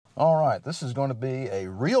All right, this is going to be a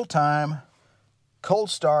real-time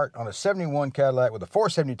cold start on a 71 Cadillac with a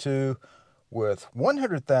 472 with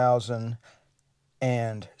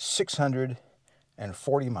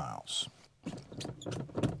 100,640 miles.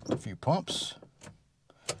 A few pumps,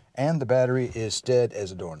 and the battery is dead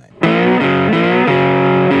as a doornail.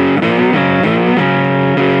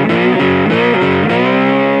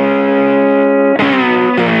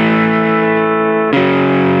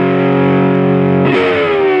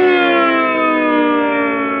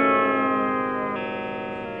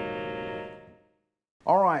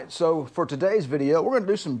 So for today's video, we're going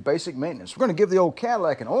to do some basic maintenance. We're going to give the old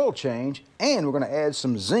Cadillac an oil change, and we're going to add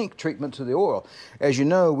some zinc treatment to the oil. As you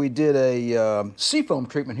know, we did a seafoam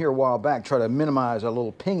treatment here a while back, try to minimize a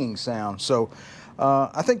little pinging sound. So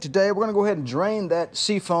I think today we're going to go ahead and drain that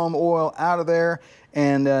seafoam oil out of there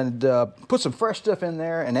and put some fresh stuff in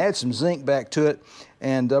there and add some zinc back to it.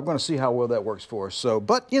 And we're going to see how well that works for us. So,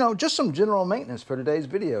 but you know, just some general maintenance for today's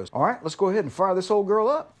videos. All right, let's go ahead and fire this old girl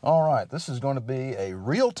up. All right, this is going to be a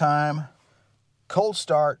real-time cold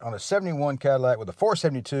start on a 71 Cadillac with a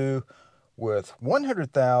 472 with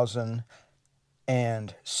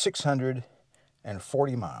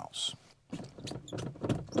 100,640 miles.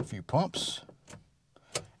 A few pumps,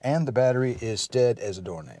 and the battery is dead as a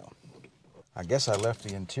doornail. I guess I left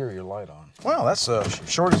the interior light on. Well, that's the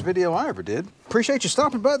shortest video I ever did. Appreciate you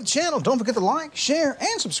stopping by the channel. Don't forget to like, share,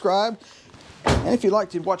 and subscribe. And if you'd like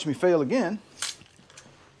to watch me fail again,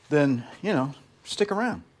 then, you know, stick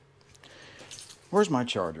around. Where's my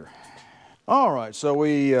charger? All right, so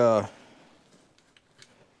we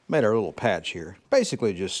made our little patch here.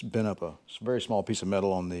 Basically just bent up a very small piece of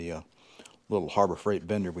metal on the little Harbor Freight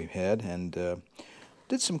bender we've had, and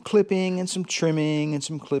did some clipping and some trimming and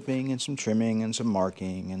some clipping and some trimming and some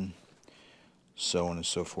marking and so on and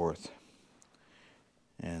so forth.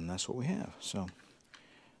 And that's what we have. So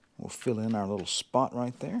we'll fill in our little spot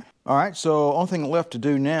right there. All right, so only thing left to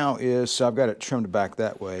do now is I've got it trimmed back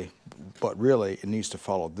that way, but really it needs to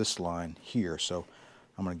follow this line here. So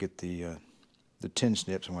I'm going to get the tin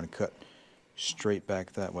snips. I'm going to cut straight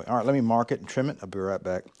back that way. All right, let me mark it and trim it. I'll be right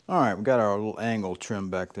back. All right, we've got our little angle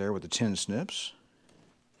trimmed back there with the tin snips.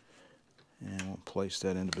 And we'll place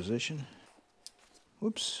that into position.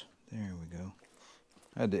 Whoops, there we go.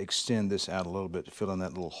 I had to extend this out a little bit to fill in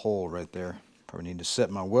that little hole right there. Probably need to set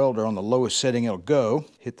my welder on the lowest setting it'll go.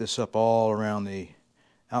 Hit this up all around the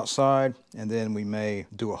outside, and then we may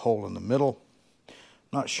do a hole in the middle.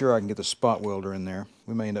 Not sure I can get the spot welder in there.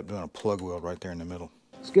 We may end up doing a plug weld right there in the middle.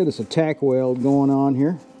 Let's get us a tack weld going on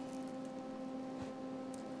here.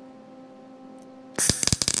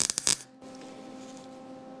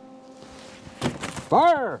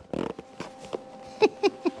 Fire!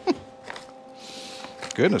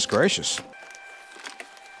 Goodness gracious.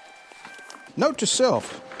 Note to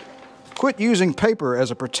self, quit using paper as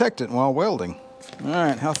a protectant while welding. All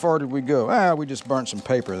right, how far did we go? We just burnt some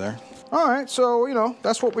paper there. All right, so, you know,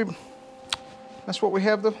 that's what we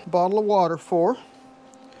have the bottle of water for, in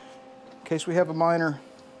case we have a minor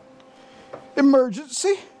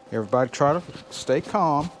emergency. Everybody try to stay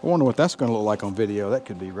calm. I wonder what that's going to look like on video. That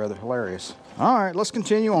could be rather hilarious. All right, let's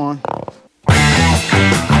continue on.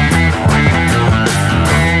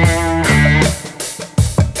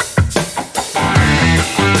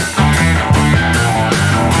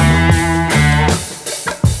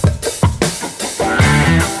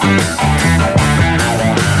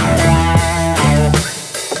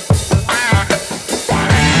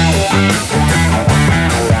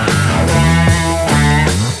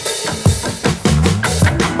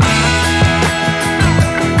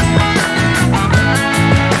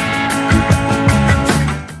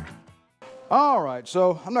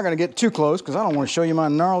 So I'm not going to get too close because I don't want to show you my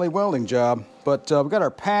gnarly welding job. But we've got our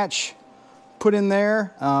patch put in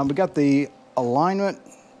there. We got the alignment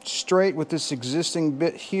straight with this existing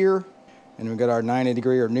bit here. And we got our 90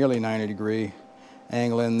 degree or nearly 90 degree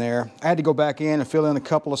angle in there. I had to go back in and fill in a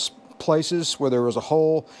couple of places where there was a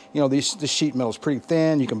hole. You know, this sheet metal is pretty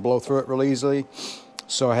thin. You can blow through it real easily.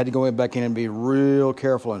 So I had to go back in and be real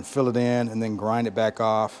careful and fill it in and then grind it back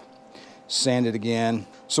off. Sand it again.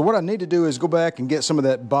 So what I need to do is go back and get some of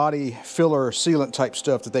that body filler sealant type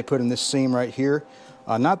stuff that they put in this seam right here.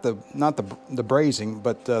 Not the brazing,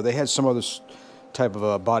 but they had some other type of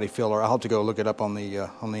a body filler. I'll have to go look it up on the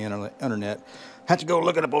internet. Have to go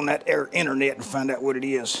look it up on that internet and find out what it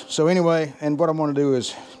is. So anyway, and what I want to do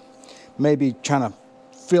is maybe trying to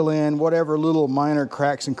fill in whatever little minor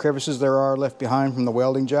cracks and crevices there are left behind from the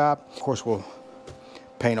welding job. Of course, we'll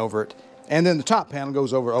paint over it. And then the top panel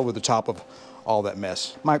goes over the top of all that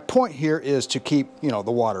mess. My point here is to keep, you know,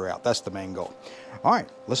 the water out. That's the main goal. All right,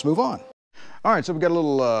 let's move on. All right, so we got a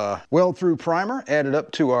little weld-through primer added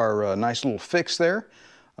up to our nice little fix there.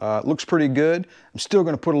 Looks pretty good. I'm still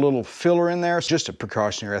going to put a little filler in there. It's just a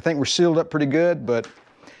precautionary. I think we're sealed up pretty good, but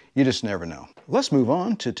you just never know. Let's move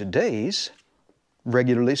on to today's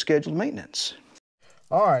regularly scheduled maintenance.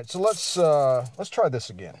 All right, so let's try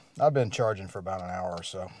this again. I've been charging for about an hour or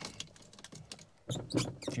so.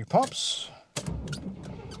 A few pumps.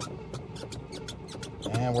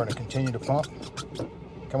 And we're going to continue to pump.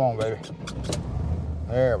 Come on, baby.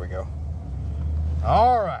 There we go.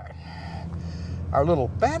 All right. Our little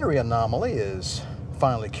battery anomaly is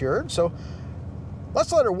finally cured, so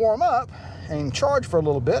let's let her warm up and charge for a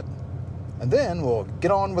little bit, and then we'll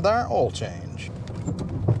get on with our oil change.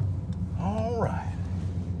 All right.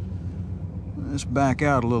 Let's back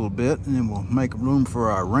out a little bit, and then we'll make room for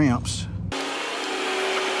our ramps.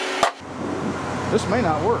 This may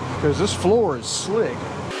not work, because this floor is slick.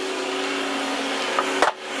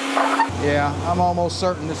 Yeah, I'm almost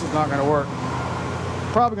certain this is not going to work.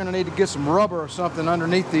 Probably going to need to get some rubber or something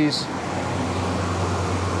underneath these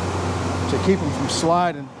to keep them from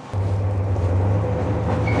sliding.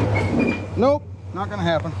 Nope, not going to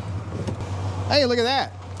happen. Hey, look at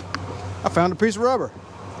that. I found a piece of rubber.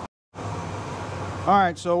 All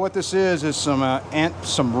right, so what this is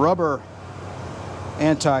some rubber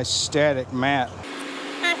anti-static mat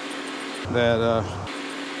that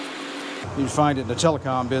you'd find it in the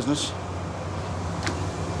telecom business.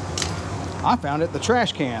 I found it in the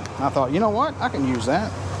trash can. I thought, you know what? I can use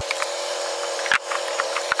that.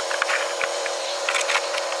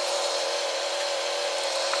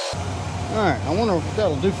 All right, I wonder what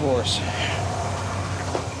that'll do for us.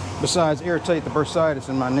 Besides irritate the bursitis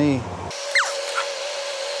in my knee.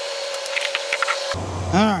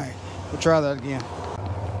 All right, we'll try that again.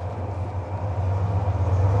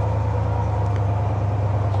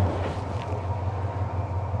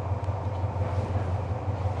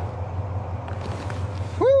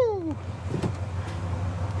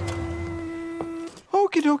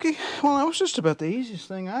 Okie dokie. Well, that was just about the easiest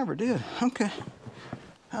thing I ever did. Okay.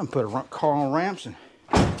 I haven't put a car on ramps in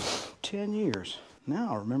 10 years.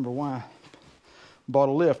 Now I remember why I bought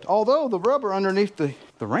a lift. Although the rubber underneath the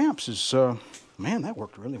ramps is, man, that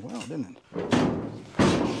worked really well, didn't it?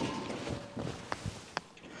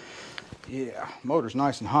 Yeah, motor's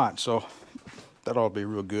nice and hot, so that ought to be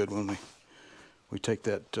real good when we take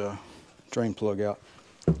that drain plug out.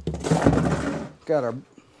 Got our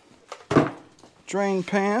drain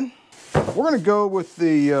pan. We're going to go with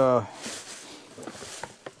the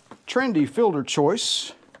trendy filter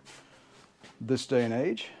choice this day and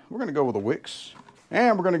age. We're going to go with a Wix,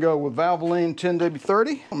 and we're going to go with Valvoline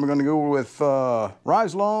 10W30. And we're going to go with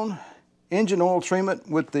Rizalone engine oil treatment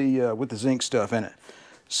with the zinc stuff in it,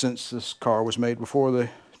 since this car was made before the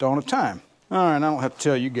dawn of time. All right, I don't have to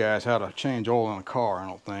tell you guys how to change oil in a car, I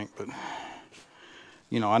don't think, but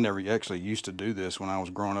you know, I never actually used to do this when I was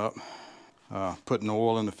growing up. Putting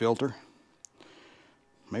oil in the filter.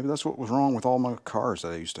 Maybe that's what was wrong with all my cars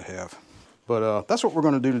that I used to have. But that's what we're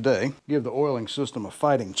going to do today. Give the oiling system a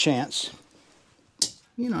fighting chance.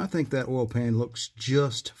 You know, I think that oil pan looks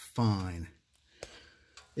just fine.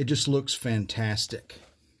 It just looks fantastic.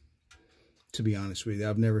 To be honest with you,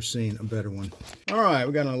 I've never seen a better one. All right,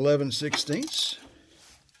 we got an 11/16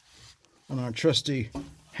 on our trusty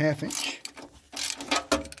 1/2 inch.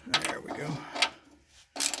 There we go.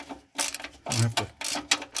 I have to.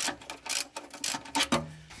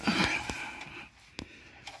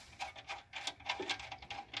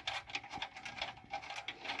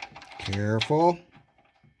 Careful.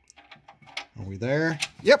 Are we there?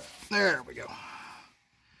 Yep, there we go.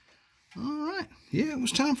 All right. Yeah, it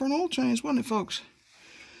was time for an oil change, wasn't it, folks?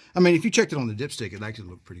 I mean, if you checked it on the dipstick, it actually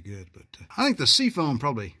looked pretty good, but I think the seafoam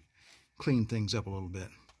probably cleaned things up a little bit.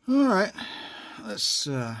 All right. Let's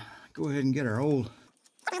go ahead and get our old...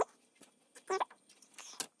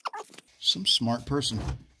 Some smart person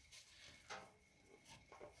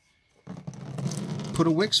put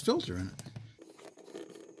a Wix filter in it.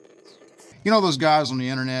 You know those guys on the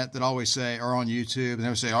internet that always say, or on YouTube, and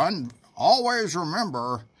they say, always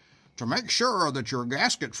remember to make sure that your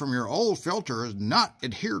gasket from your old filter is not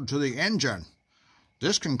adhered to the engine.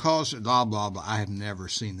 This can cause blah, blah, blah. I have never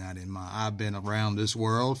seen that I've been around this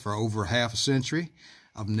world for over half a century.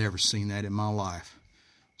 I've never seen that in my life.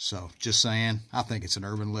 So, just saying, I think it's an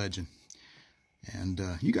urban legend. And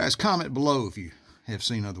you guys comment below if you have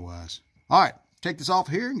seen otherwise. All right, take this off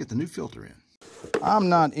here and get the new filter in. I'm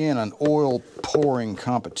not in an oil pouring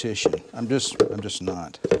competition. I'm just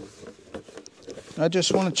not. I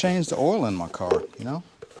just want to change the oil in my car, you know?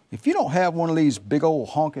 If you don't have one of these big old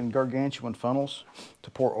honking gargantuan funnels to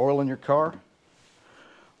pour oil in your car,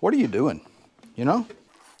 what are you doing? you know?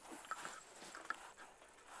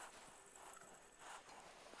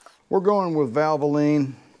 We're going with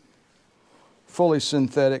Valvoline, fully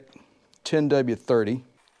synthetic, 10W30.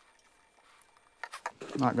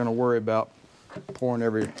 Not going to worry about pouring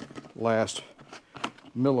every last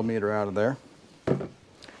millimeter out of there. And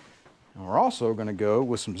we're also going to go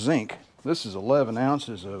with some zinc. This is 11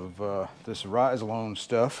 ounces of this Rizalone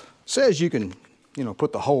stuff. It says you can, you know,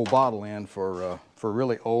 put the whole bottle in for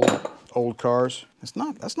really old cars. That's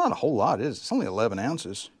not a whole lot, is it? It's only 11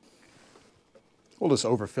 ounces. We'll just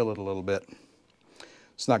overfill it a little bit.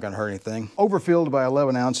 It's not going to hurt anything. Overfilled by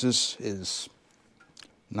 11 ounces is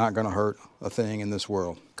not going to hurt a thing in this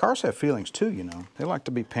world. Cars have feelings too, you know. They like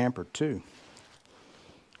to be pampered too.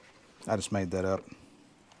 I just made that up.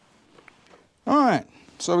 All right,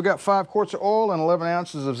 so we got 5 quarts of oil and 11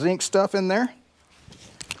 ounces of zinc stuff in there.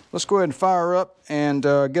 Let's go ahead and fire her up and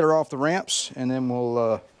get her off the ramps, and then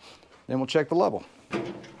we'll check the level.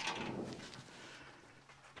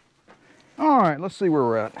 All right, let's see where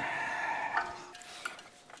we're at.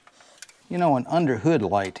 You know, an underhood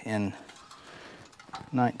light in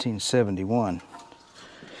 1971,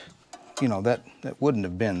 you know, that wouldn't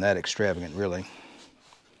have been that extravagant, really.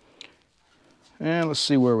 And let's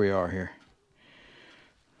see where we are here.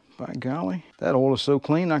 By golly, that oil is so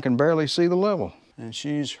clean I can barely see the level. And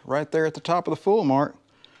she's right there at the top of the full mark.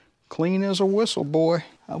 Clean as a whistle, boy.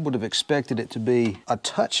 I would have expected it to be a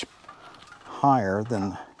touch higher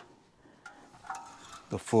than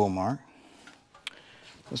the full mark.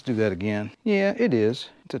 Let's do that again. Yeah, it is.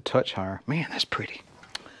 It's a touch higher. Man, that's pretty.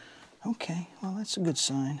 Okay, well, that's a good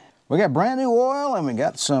sign. We got brand new oil and we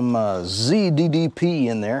got some ZDDP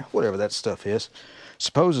in there, whatever that stuff is.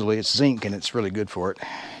 Supposedly it's zinc and it's really good for it.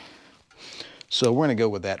 So we're gonna go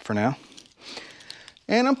with that for now.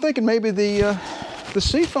 And I'm thinking maybe the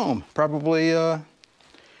seafoam probably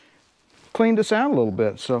cleaned us out a little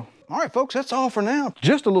bit, so. All right, folks, that's all for now.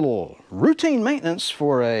 Just a little routine maintenance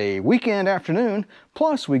for a weekend afternoon.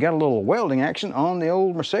 Plus, we got a little welding action on the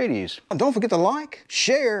old Mercedes. Don't forget to like,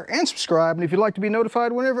 share, and subscribe. And if you'd like to be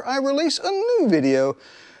notified whenever I release a new video,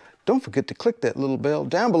 don't forget to click that little bell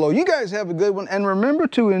down below. You guys have a good one, and remember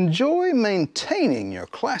to enjoy maintaining your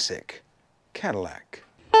classic Cadillac.